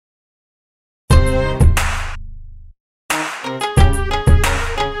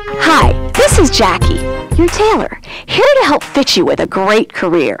is Jackie, your tailor, here to help fit you with a great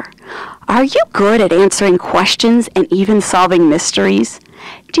career. Are you good at answering questions and even solving mysteries?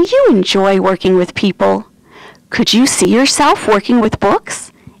 Do you enjoy working with people? Could you see yourself working with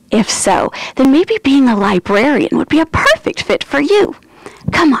books? If so, then maybe being a librarian would be a perfect fit for you.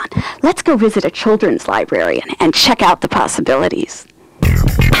 Come on, let's go visit a children's librarian and check out the possibilities.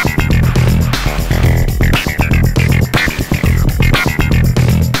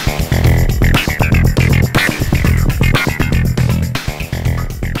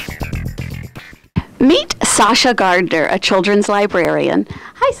 Meet Sasha Gardner, a children's librarian.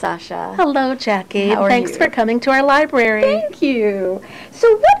 Hi, Sasha. Hello, Jackie. How are Thanks you? for coming to our library. Thank you.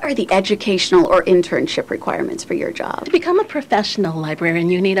 So what are the educational or internship requirements for your job? To become a professional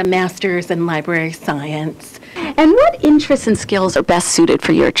librarian, you need a master's in library science. And what interests and skills are best suited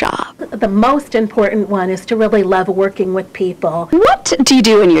for your job? The most important one is to really love working with people. What do you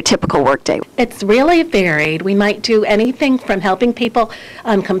do in your typical workday? It's really varied. We might do anything from helping people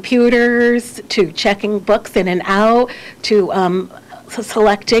on computers to checking books in and out to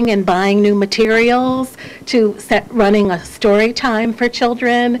selecting and buying new materials to running a story time for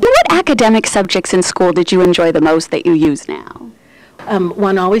children. What academic subjects in school did you enjoy the most that you use now?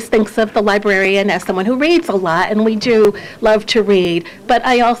 One always thinks of the librarian as someone who reads a lot, and we do love to read, but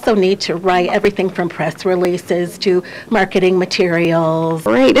I also need to write everything from press releases to marketing materials.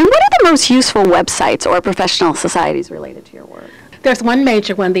 Great. And what are the most useful websites or professional societies related to your work? There's one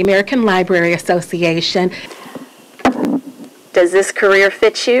major one, the American Library Association. Does this career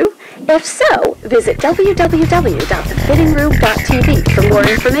fit you? If so, visit www.TheFittingRoom.TV for more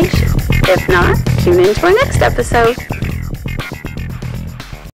information. If not, tune in to our next episode.